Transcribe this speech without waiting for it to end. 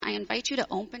I invite you to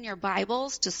open your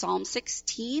Bibles to Psalm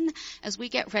 16 as we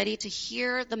get ready to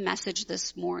hear the message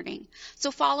this morning. So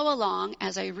follow along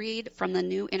as I read from the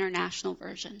New International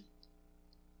Version.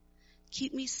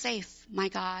 Keep me safe, my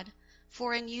God,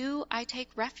 for in you I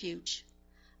take refuge.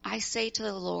 I say to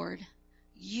the Lord,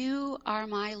 you are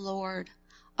my Lord.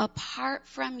 Apart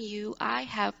from you, I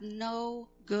have no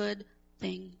good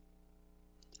thing.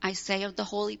 I say of the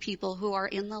holy people who are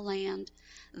in the land,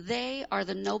 they are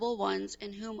the noble ones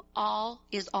in whom all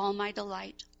my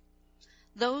delight.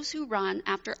 Those who run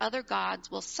after other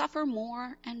gods will suffer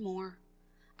more and more.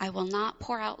 I will not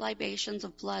pour out libations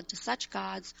of blood to such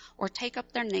gods or take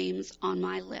up their names on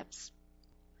my lips.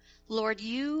 Lord,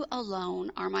 you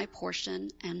alone are my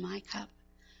portion and my cup.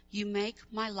 You make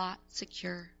my lot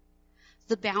secure.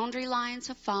 The boundary lines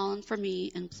have fallen for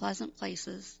me in pleasant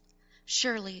places.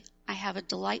 Surely I have a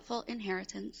delightful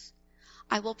inheritance.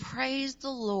 I will praise the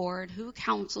Lord who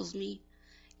counsels me.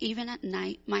 Even at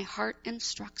night, my heart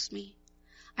instructs me.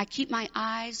 I keep my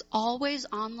eyes always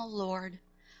on the Lord.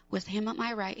 With him at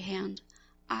my right hand,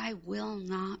 I will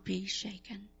not be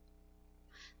shaken.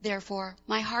 Therefore,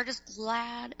 my heart is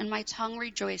glad and my tongue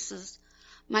rejoices.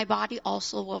 My body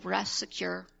also will rest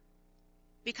secure.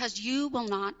 Because you will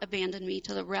not abandon me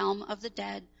to the realm of the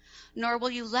dead, nor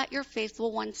will you let your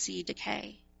faithful one see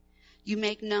decay. You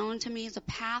make known to me the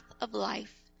path of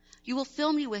life. You will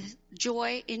fill me with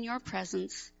joy in your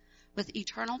presence, with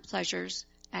eternal pleasures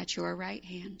at your right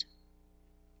hand.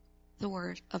 The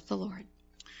word of the Lord.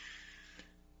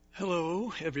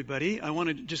 Hello, everybody. I want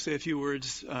to just say a few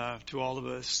words to all of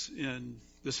us in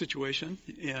this situation.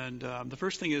 And the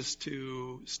first thing is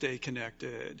to stay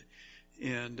connected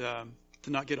and to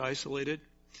not get isolated.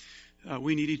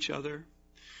 We need each other.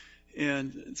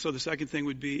 And so the second thing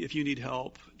would be, if you need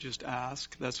help, just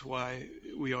ask. That's why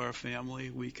we are a family.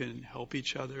 We can help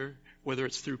each other, whether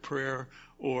it's through prayer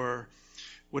or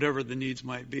whatever the needs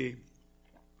might be.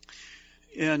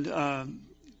 And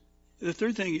the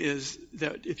third thing is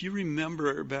that if you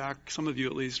remember back, some of you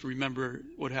at least remember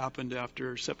what happened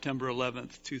after September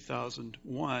 11th,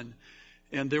 2001.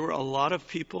 And there were a lot of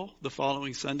people the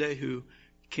following Sunday who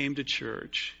came to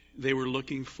church. They were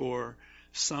looking for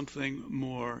something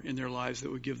more in their lives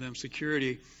that would give them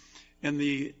security. And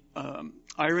the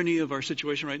irony of our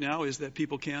situation right now is that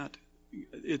people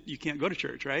you can't go to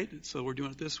church, right? So we're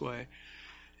doing it this way.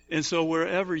 And so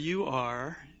wherever you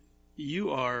are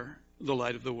the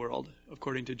light of the world,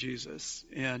 according to Jesus.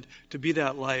 And to be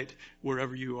that light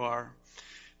wherever you are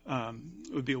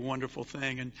would be a wonderful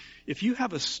thing. And if you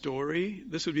have a story,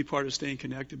 this would be part of staying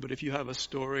connected, but if you have a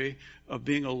story of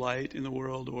being a light in the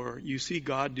world, or you see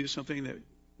God do something that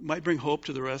might bring hope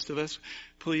to the rest of us,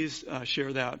 please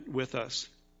share that with us.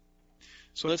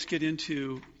 So let's get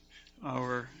into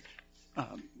our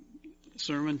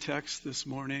sermon text this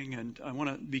morning. And I want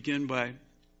to begin by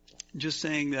just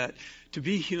saying that to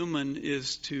be human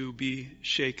is to be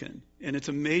shaken. And it's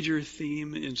a major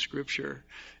theme in Scripture.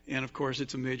 And of course,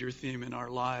 it's a major theme in our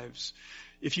lives.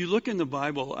 If you look in the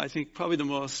Bible, I think probably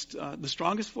the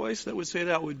strongest voice that would say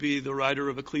that would be the writer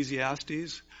of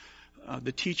Ecclesiastes,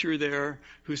 the teacher there,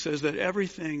 who says that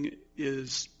everything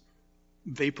is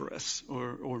vaporous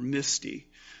or misty.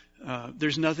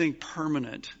 There's nothing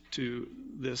permanent to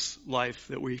this life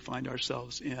that we find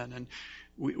ourselves in. And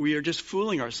we are just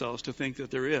fooling ourselves to think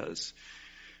that there is.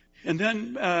 And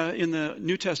then in the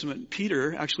New Testament,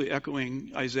 Peter, actually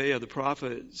echoing Isaiah the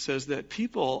prophet, says that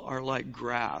people are like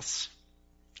grass.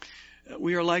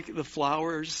 We are like the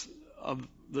flowers of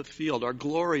the field. Our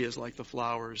glory is like the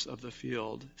flowers of the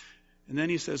field. And then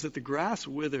he says that the grass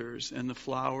withers and the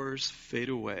flowers fade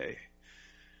away,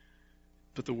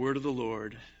 but the word of the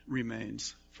Lord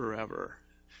remains forever.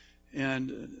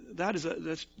 And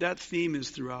that theme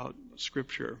is throughout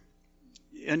Scripture.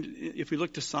 And if we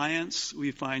look to science,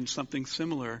 we find something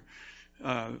similar.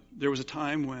 There was a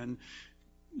time when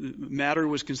matter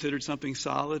was considered something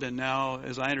solid, and now,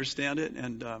 as I understand it,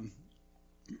 and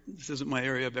this isn't my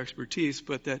area of expertise,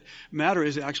 but that matter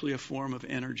is actually a form of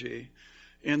energy,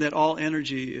 and that all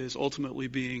energy is ultimately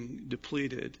being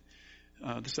depleted.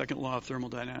 The second law of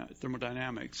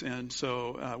thermodynamics. And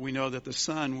so we know that the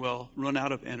sun will run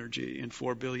out of energy in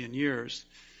 4 billion years.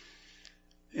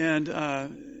 And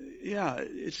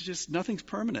it's just nothing's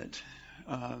permanent.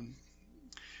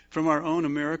 From our own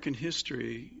American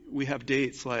history, we have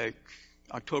dates like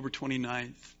October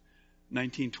 29th,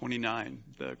 1929,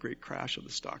 the great crash of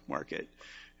the stock market.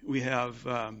 We have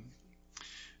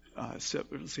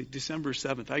December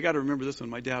 7th. I got to remember this one.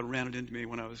 My dad ran it into me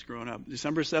when I was growing up.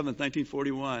 December 7th,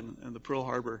 1941, and the Pearl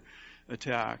Harbor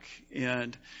attack.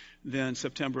 And then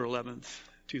September 11th,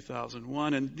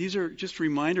 2001. And these are just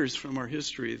reminders from our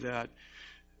history that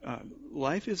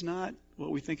life is not what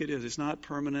we think it is. It's not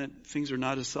permanent. Things are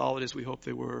not as solid as we hoped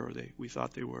they were or we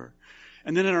thought they were.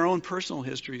 And then in our own personal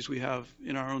histories, we have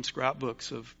in our own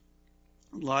scrapbooks of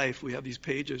life, we have these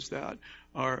pages that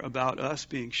are about us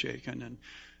being shaken.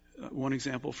 And one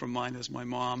example from mine is my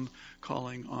mom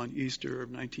calling on Easter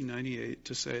of 1998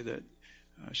 to say that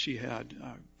she had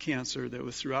cancer that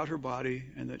was throughout her body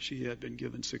and that she had been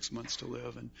given 6 months to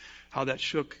live, and how that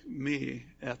shook me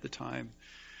at the time.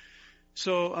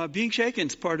 So being shaken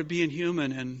is part of being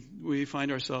human, and we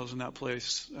find ourselves in that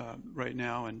place right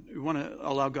now. And we want to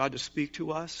allow God to speak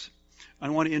to us. I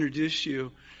want to introduce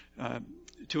you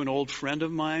to an old friend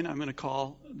of mine. I'm going to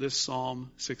call this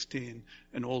Psalm 16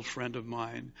 an old friend of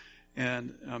mine,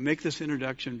 and make this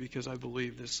introduction because I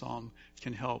believe this psalm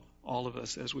can help all of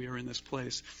us as we are in this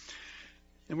place.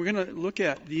 And we're going to look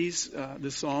at this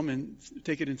psalm and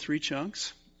take it in 3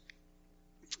 chunks.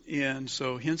 And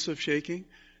so hints of shaking,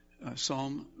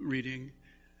 psalm reading,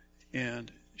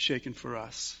 and shaken for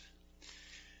us.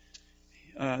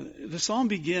 The psalm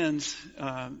begins,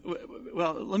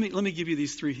 let me give you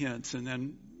these 3 hints, and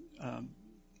then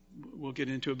we'll get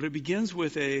into it. But it begins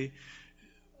with a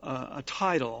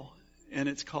title, and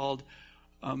it's called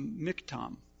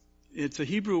Miktam. It's a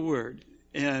Hebrew word,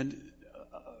 and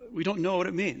we don't know what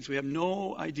it means. We have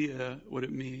no idea what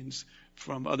it means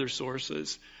from other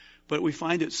sources. But we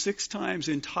find it 6 times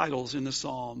in titles in the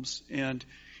Psalms, and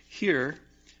here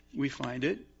we find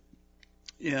it.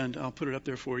 And I'll put it up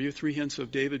there for you. 3 hints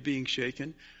of David being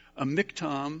shaken. A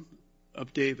miktam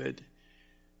of David.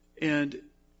 And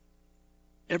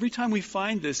every time we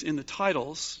find this in the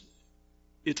titles,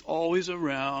 it's always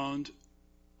around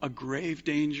a grave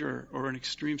danger or an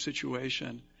extreme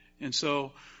situation. And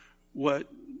so what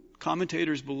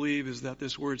commentators believe is that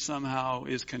this word somehow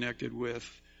is connected with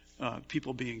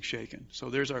people being shaken.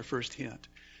 So there's our first hint.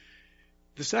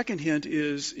 The second hint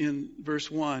is in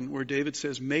verse 1 where David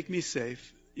says, "Make me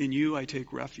safe, in you I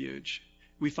take refuge."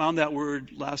 We found that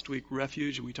word last week,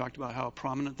 refuge, and we talked about how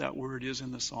prominent that word is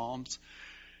in the Psalms.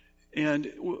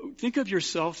 And think of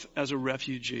yourself as a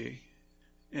refugee,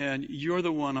 and you're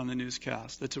the one on the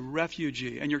newscast that's a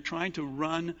refugee, and you're trying to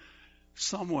run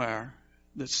somewhere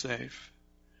that's safe.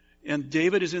 And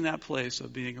David is in that place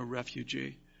of being a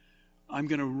refugee. I'm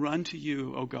going to run to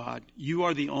you, O God. You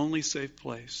are the only safe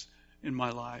place in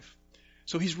my life.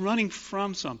 So he's running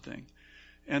from something.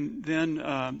 And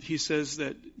then he says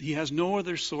that he has no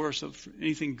other source of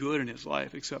anything good in his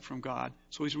life except from God.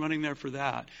 So he's running there for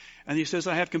that. And he says,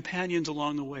 I have companions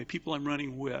along the way, people I'm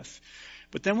running with.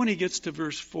 But then when he gets to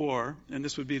verse 4, and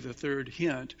this would be the third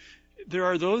hint, there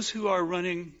are those who are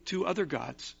running to other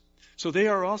gods. So they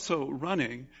are also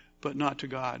running, but not to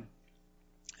God.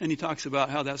 And he talks about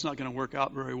how that's not going to work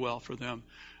out very well for them.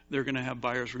 They're going to have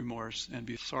buyer's remorse and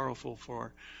be sorrowful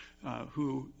for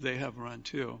who they have run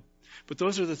to. But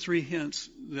those are the 3 hints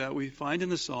that we find in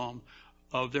the psalm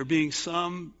of there being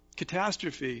some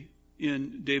catastrophe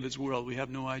in David's world. We have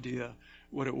no idea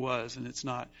what it was, and it's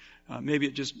not. Maybe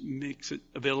it just makes it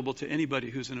available to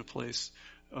anybody who's in a place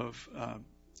of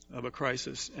a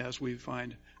crisis as we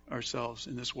find ourselves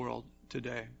in this world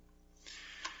today.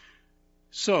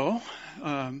 So,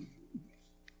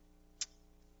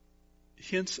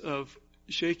 hints of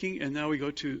shaking, and now we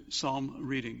go to psalm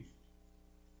reading.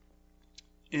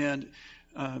 And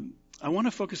I want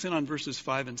to focus in on verses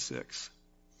 5 and 6.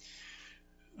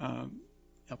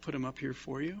 I'll put them up here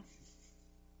for you.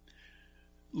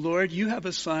 Lord, you have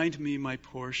assigned me my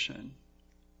portion,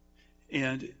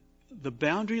 and the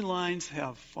boundary lines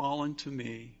have fallen to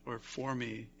me, or for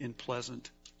me, in pleasant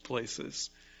places.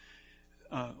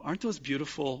 Aren't those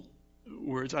beautiful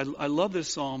words? I love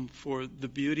this psalm for the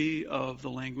beauty of the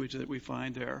language that we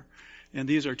find there. And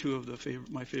these are 2 of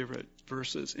my favorite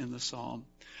verses in the psalm.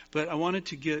 But I wanted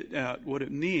to get at what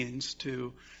it means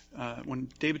to, when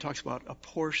David talks about a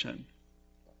portion.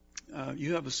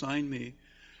 You have assigned me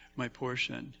my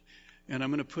portion. And I'm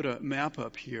going to put a map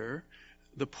up here.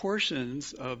 The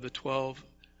portions of the 12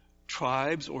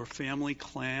 tribes or family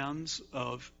clans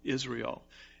of Israel.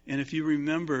 And if you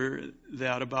remember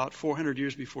that about 400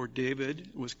 years before David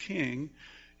was king,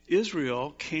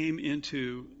 Israel came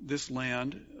into this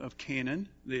land of Canaan.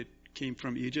 They came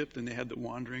from Egypt, and they had the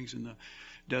wanderings in the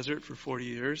desert for 40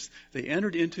 years. They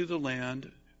entered into the land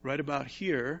right about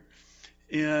here,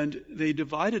 and they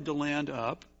divided the land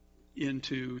up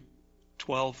into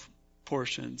 12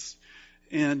 portions.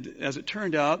 And as it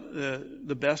turned out,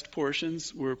 the best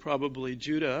portions were probably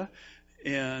Judah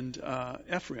and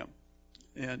Ephraim,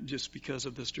 and just because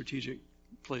of the strategic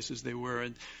places they were.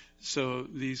 And so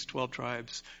these 12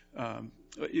 tribes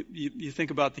you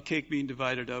think about the cake being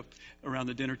divided up around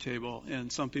the dinner table,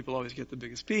 and some people always get the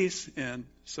biggest piece, and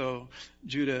so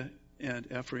Judah and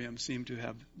Ephraim seem to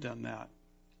have done that.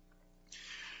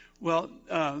 Well,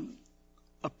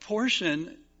 a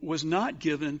portion was not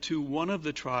given to one of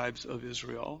the tribes of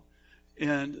Israel,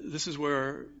 and this is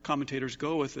where commentators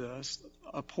go with this.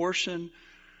 A portion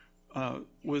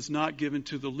was not given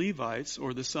to the Levites,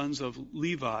 or the sons of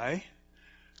Levi,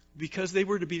 because they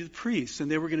were to be the priests,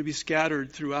 and they were going to be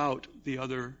scattered throughout the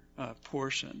other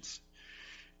portions.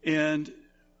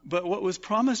 But what was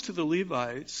promised to the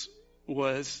Levites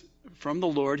was from the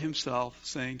Lord himself,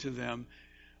 saying to them,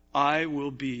 I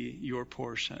will be your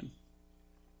portion.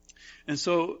 And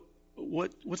so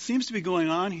what seems to be going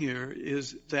on here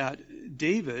is that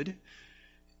David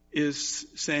is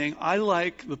saying, I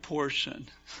like the portion.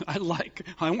 I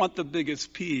want the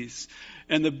biggest piece.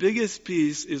 And the biggest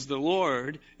piece is the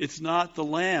Lord. It's not the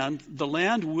land. The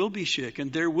land will be shaken.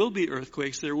 There will be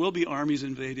earthquakes. There will be armies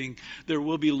invading. There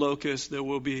will be locusts. There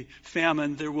will be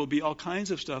famine. There will be all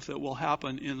kinds of stuff that will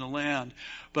happen in the land.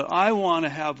 But I want to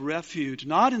have refuge,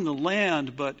 not in the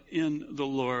land, but in the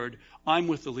Lord. I'm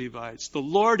with the Levites. The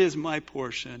Lord is my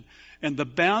portion. And the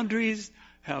boundaries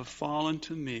have fallen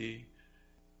to me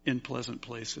in pleasant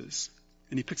places.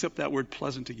 And he picks up that word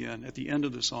pleasant again at the end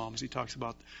of the Psalms. He talks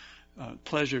about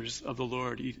pleasures of the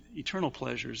Lord, eternal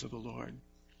pleasures of the Lord.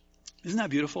 Isn't that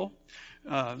beautiful?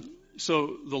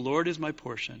 So the Lord is my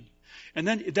portion. And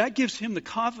then that gives him the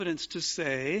confidence to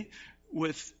say,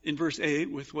 in verse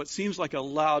 8, with what seems like a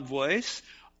loud voice,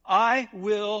 I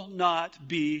will not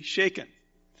be shaken.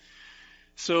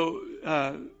 So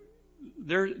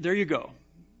there you go.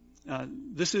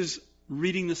 This is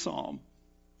reading the Psalm.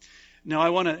 Now, I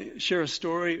want to share a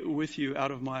story with you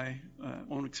out of my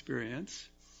own experience.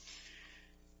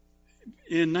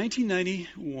 In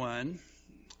 1991,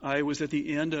 I was at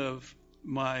the end of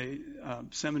my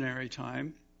seminary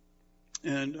time,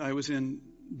 and I was in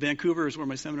Vancouver is where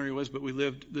my seminary was, but we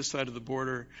lived this side of the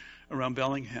border around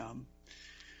Bellingham.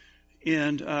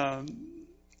 And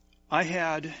I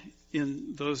had,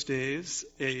 in those days,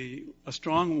 a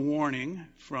strong warning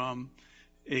from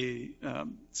a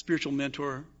spiritual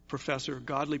mentor, professor,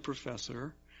 godly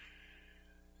professor,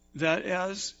 that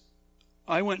as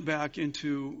I went back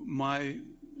into my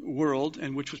world,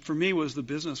 and which was, for me was the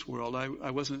business world,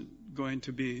 I wasn't going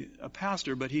to be a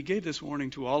pastor, but he gave this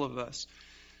warning to all of us,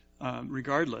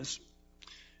 regardless,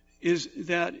 is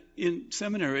that in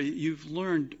seminary you've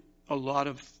learned a lot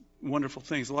of wonderful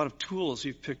things, a lot of tools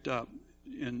you've picked up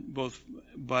in both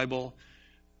Bible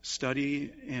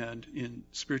study and in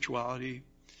spirituality.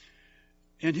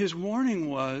 And his warning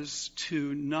was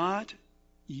to not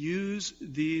use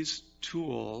these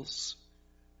tools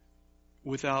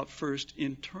without first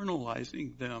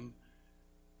internalizing them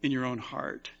in your own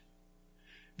heart.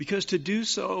 Because to do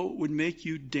so would make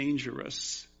you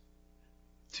dangerous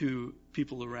to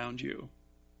people around you.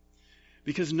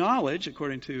 Because knowledge,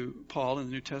 according to Paul in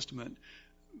the New Testament,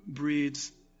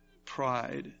 breeds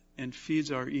pride and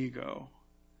feeds our ego.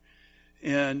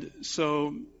 And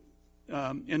so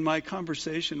in my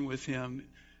conversation with him,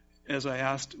 as I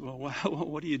asked, well,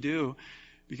 what do you do?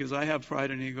 Because I have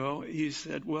pride and ego, he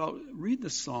said, well, read the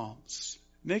Psalms.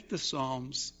 Make the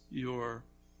Psalms your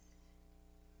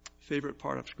favorite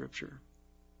part of Scripture.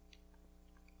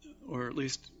 Or at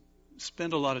least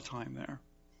spend a lot of time there.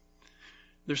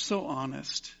 They're so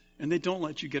honest, and they don't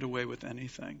let you get away with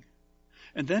anything.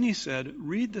 And then he said,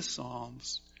 read the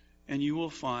Psalms, and you will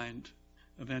find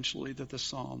eventually that the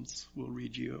Psalms will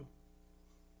read you.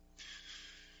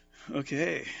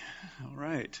 Okay, all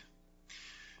right.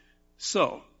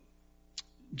 So,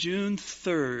 June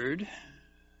 3rd,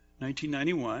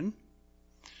 1991,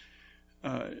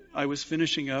 I was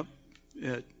finishing up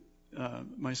at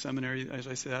my seminary, as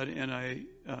I said, and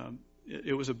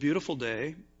it was a beautiful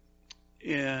day,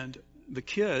 and the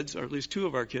kids, or at least two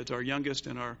of our kids, our youngest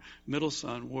and our middle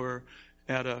son, were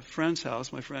at a friend's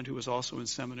house, my friend who was also in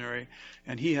seminary,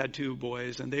 and he had two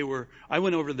boys, and I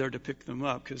went over there to pick them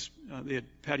up because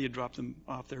Patty had dropped them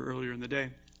off there earlier in the day.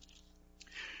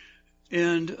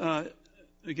 And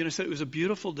again, I said it was a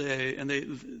beautiful day, and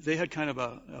they had kind of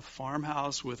a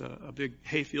farmhouse with a big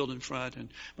hayfield in front, and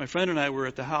my friend and I were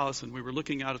at the house, and we were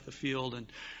looking out at the field, and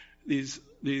these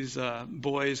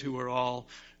boys who were all,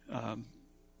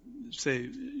 say,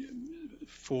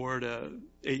 4 to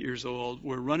 8 years old,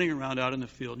 were running around out in the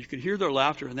field. You could hear their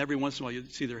laughter, and every once in a while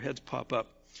you'd see their heads pop up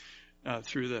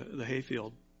through the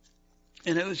hayfield.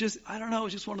 And it was just, I don't know, it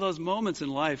was just one of those moments in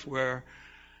life where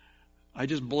I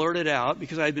just blurted out,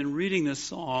 because I had been reading this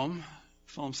Psalm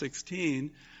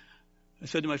 16, I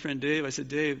said to my friend Dave, I said,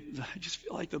 Dave, I just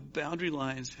feel like the boundary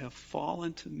lines have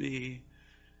fallen to me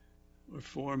or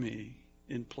for me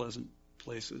in pleasant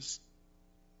places.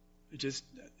 It's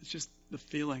just the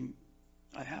feeling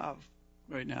I have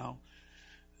right now.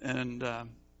 And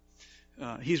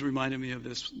he's reminded me of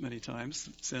this many times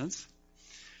since.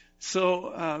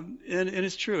 So, and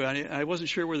it's true. I wasn't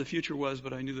sure where the future was,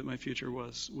 but I knew that my future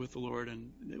was with the Lord,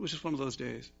 and it was just one of those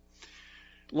days.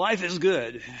 Life is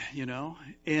good,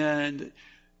 And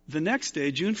the next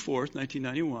day, June 4th,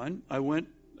 1991,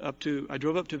 I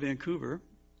drove up to Vancouver,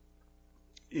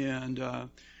 and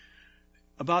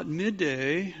about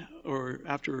midday or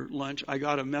after lunch, I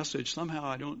got a message. Somehow,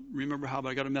 I don't remember how, but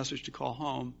I got a message to call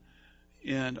home.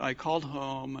 And I called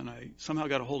home, and I somehow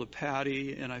got a hold of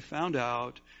Patty, and I found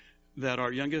out that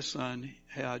our youngest son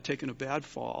had taken a bad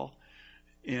fall,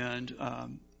 and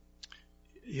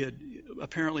he had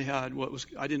apparently had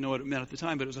I didn't know what it meant at the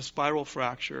time, but it was a spiral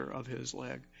fracture of his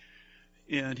leg.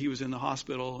 And he was in the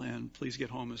hospital, and please get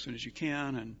home as soon as you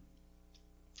can. And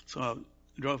so I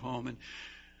drove home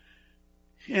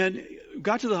and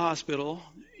got to the hospital,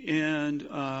 and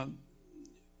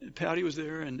Patty was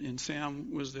there, and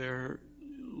Sam was there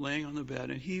laying on the bed,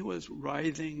 and he was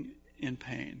writhing in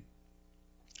pain.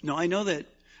 Now, I know that,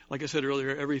 like I said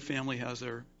earlier, every family has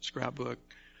their scrapbook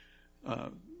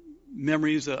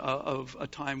memories of a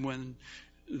time when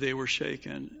they were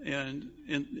shaken. And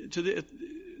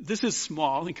this is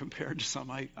small in compared to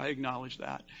some. I acknowledge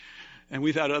that. And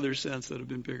we've had others since that have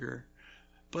been bigger.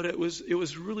 But it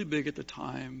was really big at the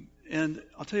time. And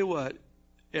I'll tell you what,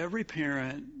 every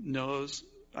parent knows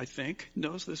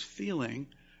this feeling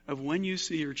of when you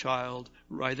see your child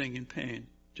writhing in pain,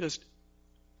 just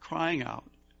crying out.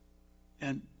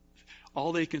 And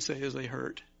all they can say is they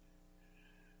hurt.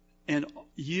 And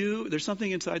there's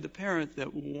something inside the parent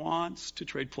that wants to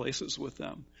trade places with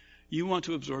them. You want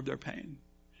to absorb their pain.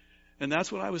 And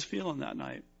that's what I was feeling that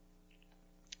night.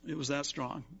 It was that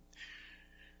strong.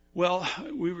 Well,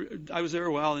 I was there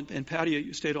a while, and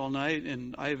Patty stayed all night,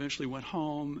 and I eventually went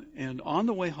home. And on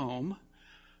the way home,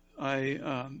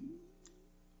 the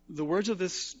words of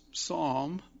this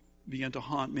psalm began to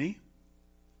haunt me.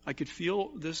 I could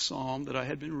feel this psalm that I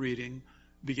had been reading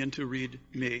begin to read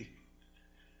me.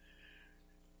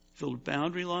 The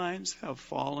boundary lines have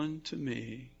fallen to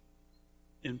me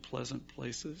in pleasant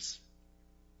places.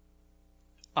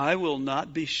 I will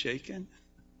not be shaken.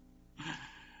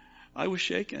 I was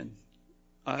shaken.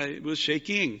 I was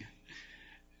shaking.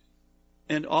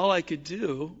 And all I could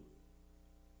do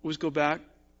was go back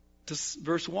to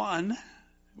verse 1,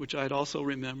 which I had also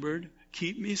remembered.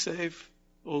 Keep me safe,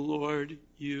 O Lord,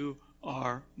 you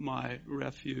are my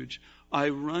refuge. I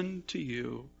run to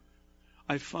you.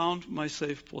 I found my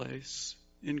safe place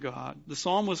in God. The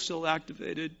psalm was still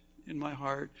activated in my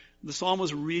heart. The psalm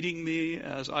was reading me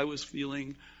as I was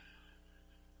feeling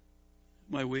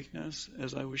my weakness,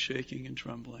 as I was shaking and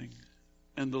trembling.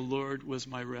 And the Lord was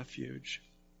my refuge.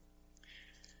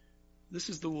 This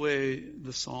is the way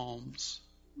the Psalms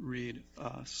read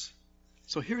us.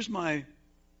 So here's my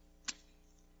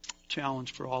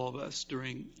challenge for all of us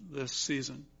during this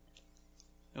season,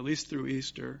 at least through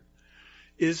Easter,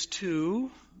 is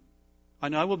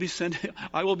and I will be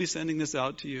sending this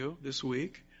out to you this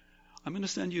week. I'm going to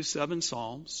send you 7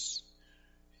 Psalms,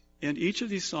 and each of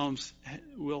these Psalms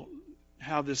will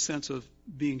have this sense of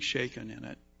being shaken in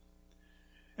it.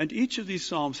 And each of these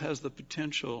Psalms has the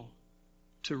potential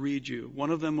to read you.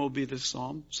 One of them will be this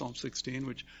Psalm, Psalm 16,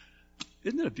 which,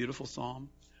 isn't it a beautiful Psalm?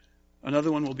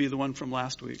 Another one will be the one from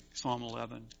last week, Psalm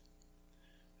 11.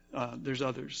 There's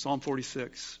others. Psalm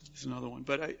 46 is another one.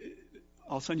 But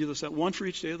I'll send you this one for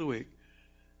each day of the week.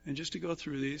 And just to go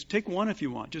through these, take one if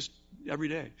you want, just every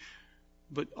day.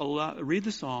 But read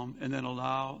the Psalm and then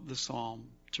allow the Psalm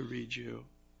to read you.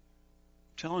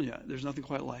 I'm telling you, there's nothing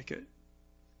quite like it.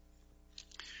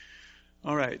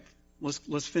 All right,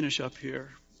 let's finish up here.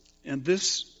 And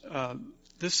this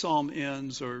psalm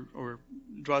ends or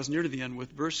draws near to the end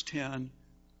with verse 10,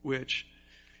 which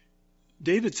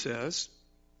David says,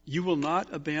 "You will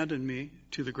not abandon me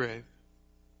to the grave."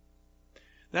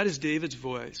 That is David's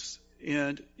voice.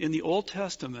 And in the Old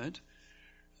Testament,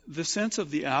 the sense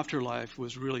of the afterlife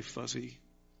was really fuzzy.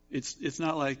 It's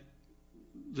not like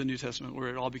the New Testament where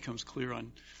it all becomes clear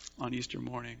on Easter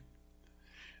morning.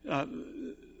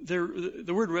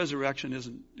 The word resurrection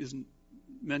isn't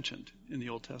mentioned in the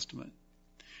Old Testament.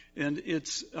 And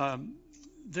it's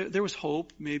there was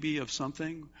hope maybe of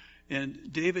something.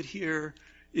 And David here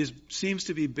seems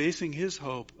to be basing his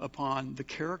hope upon the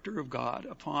character of God,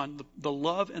 upon the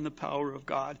love and the power of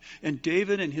God. And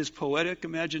David, in his poetic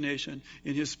imagination,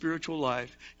 in his spiritual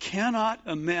life, cannot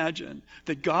imagine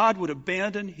that God would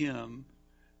abandon him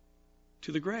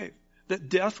to the grave, that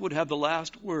death would have the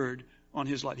last word on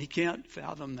his life. He can't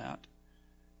fathom that.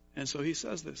 And so he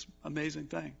says this amazing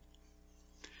thing.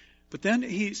 But then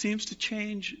he seems to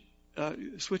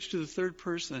switch to the third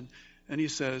person, and he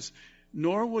says,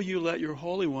 nor will you let your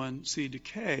Holy One see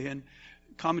decay. And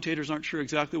commentators aren't sure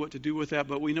exactly what to do with that,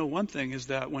 but we know one thing is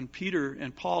that when Peter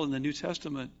and Paul in the New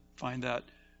Testament find that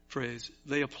phrase,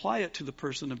 they apply it to the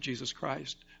person of Jesus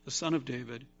Christ, the Son of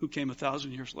David, who came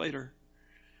 1,000 years later.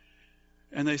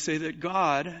 And they say that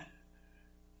God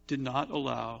did not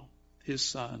allow his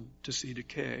Son to see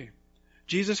decay.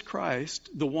 Jesus Christ,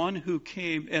 the one who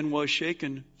came and was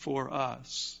shaken for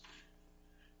us,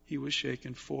 he was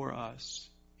shaken for us.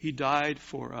 He died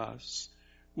for us,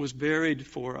 was buried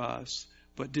for us,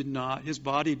 but his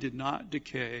body did not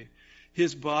decay.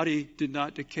 His body did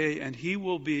not decay, and he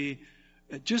will be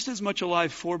just as much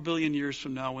alive 4 billion years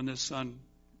from now when this sun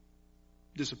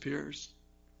disappears.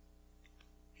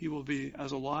 He will be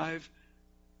as alive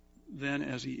then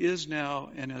as he is now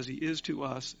and as he is to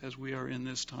us as we are in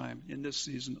this time, in this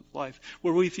season of life.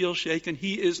 Where we feel shaken,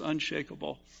 he is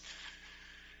unshakable.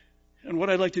 And what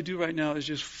I'd like to do right now is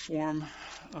just form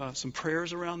some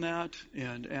prayers around that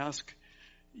and ask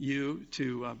you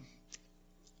to,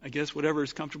 I guess whatever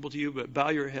is comfortable to you, but bow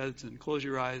your heads and close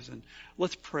your eyes and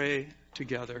let's pray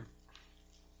together.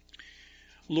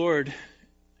 Lord,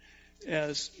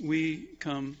 as we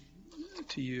come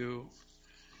to you,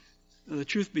 the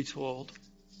truth be told,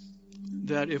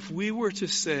 that if we were to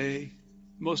say,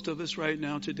 most of us right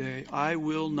now today, I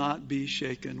will not be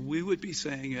shaken, we would be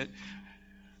saying it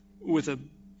with a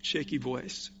shaky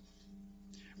voice.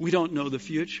 We don't know the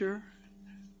future.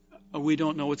 We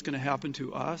don't know what's going to happen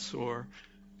to us or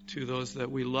to those that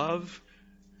we love.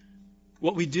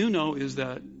 What we do know is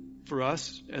that for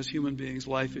us as human beings,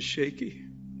 life is shaky.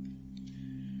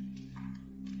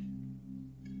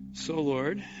 So,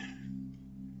 Lord,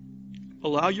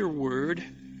 allow your word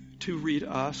to read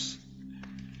us.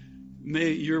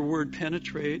 May your word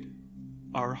penetrate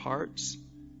our hearts.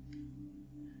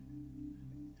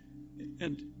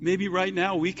 And maybe right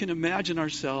now we can imagine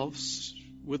ourselves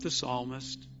with the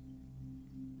psalmist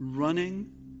running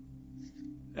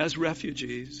as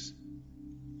refugees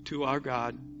to our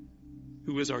God,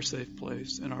 who is our safe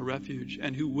place and our refuge,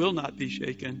 and who will not be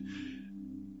shaken.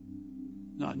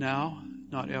 Not now,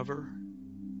 not ever.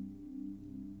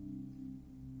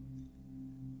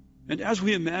 And as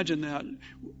we imagine that,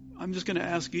 I'm just going to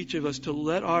ask each of us to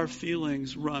let our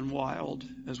feelings run wild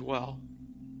as well.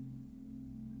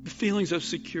 The feelings of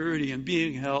security and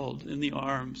being held in the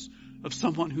arms of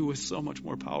someone who is so much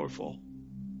more powerful.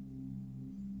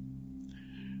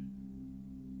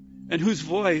 And whose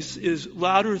voice is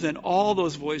louder than all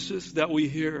those voices that we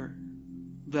hear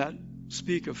that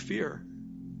speak of fear.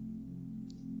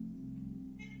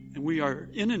 And we are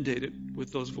inundated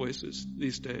with those voices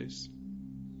these days.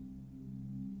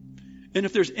 And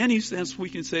if there's any sense we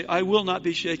can say, I will not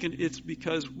be shaken, it's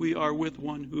because we are with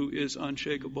one who is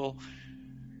unshakable.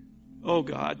 Oh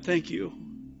God, thank you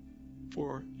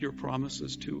for your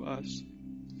promises to us.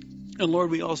 And Lord,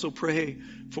 we also pray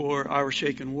for our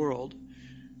shaken world.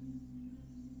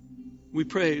 We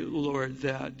pray, Lord,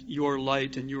 that your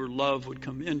light and your love would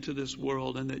come into this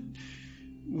world and that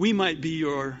we might be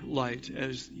your light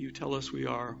as you tell us we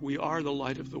are. We are the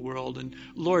light of the world. And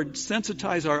Lord,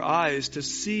 sensitize our eyes to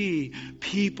see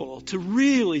people, to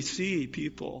really see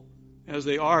people as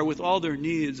they are with all their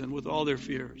needs and with all their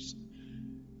fears.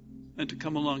 And to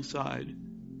come alongside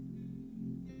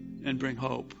and bring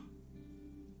hope.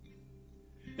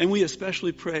 And we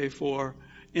especially pray for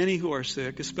any who are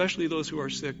sick, especially those who are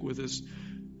sick with this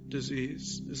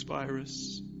disease, this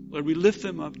virus. Lord, we lift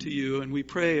them up to you, and we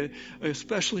pray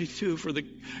especially too for the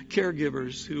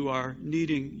caregivers who are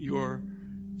needing your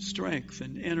strength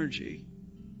and energy.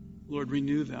 Lord,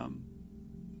 renew them.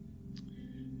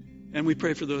 And we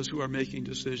pray for those who are making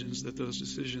decisions, that those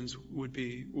decisions would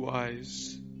be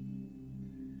wise.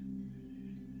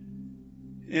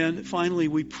 And finally,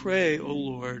 we pray, O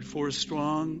Lord, for a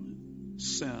strong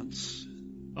sense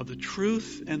of the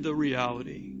truth and the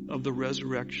reality of the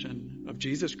resurrection of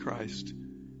Jesus Christ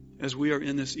as we are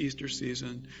in this Easter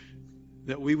season,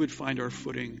 that we would find our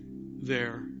footing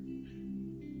there.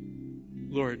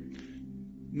 Lord,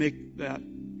 make that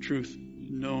truth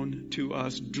known to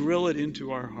us. Drill it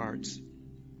into our hearts.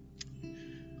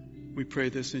 We pray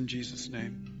this in Jesus'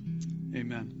 name.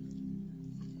 Amen.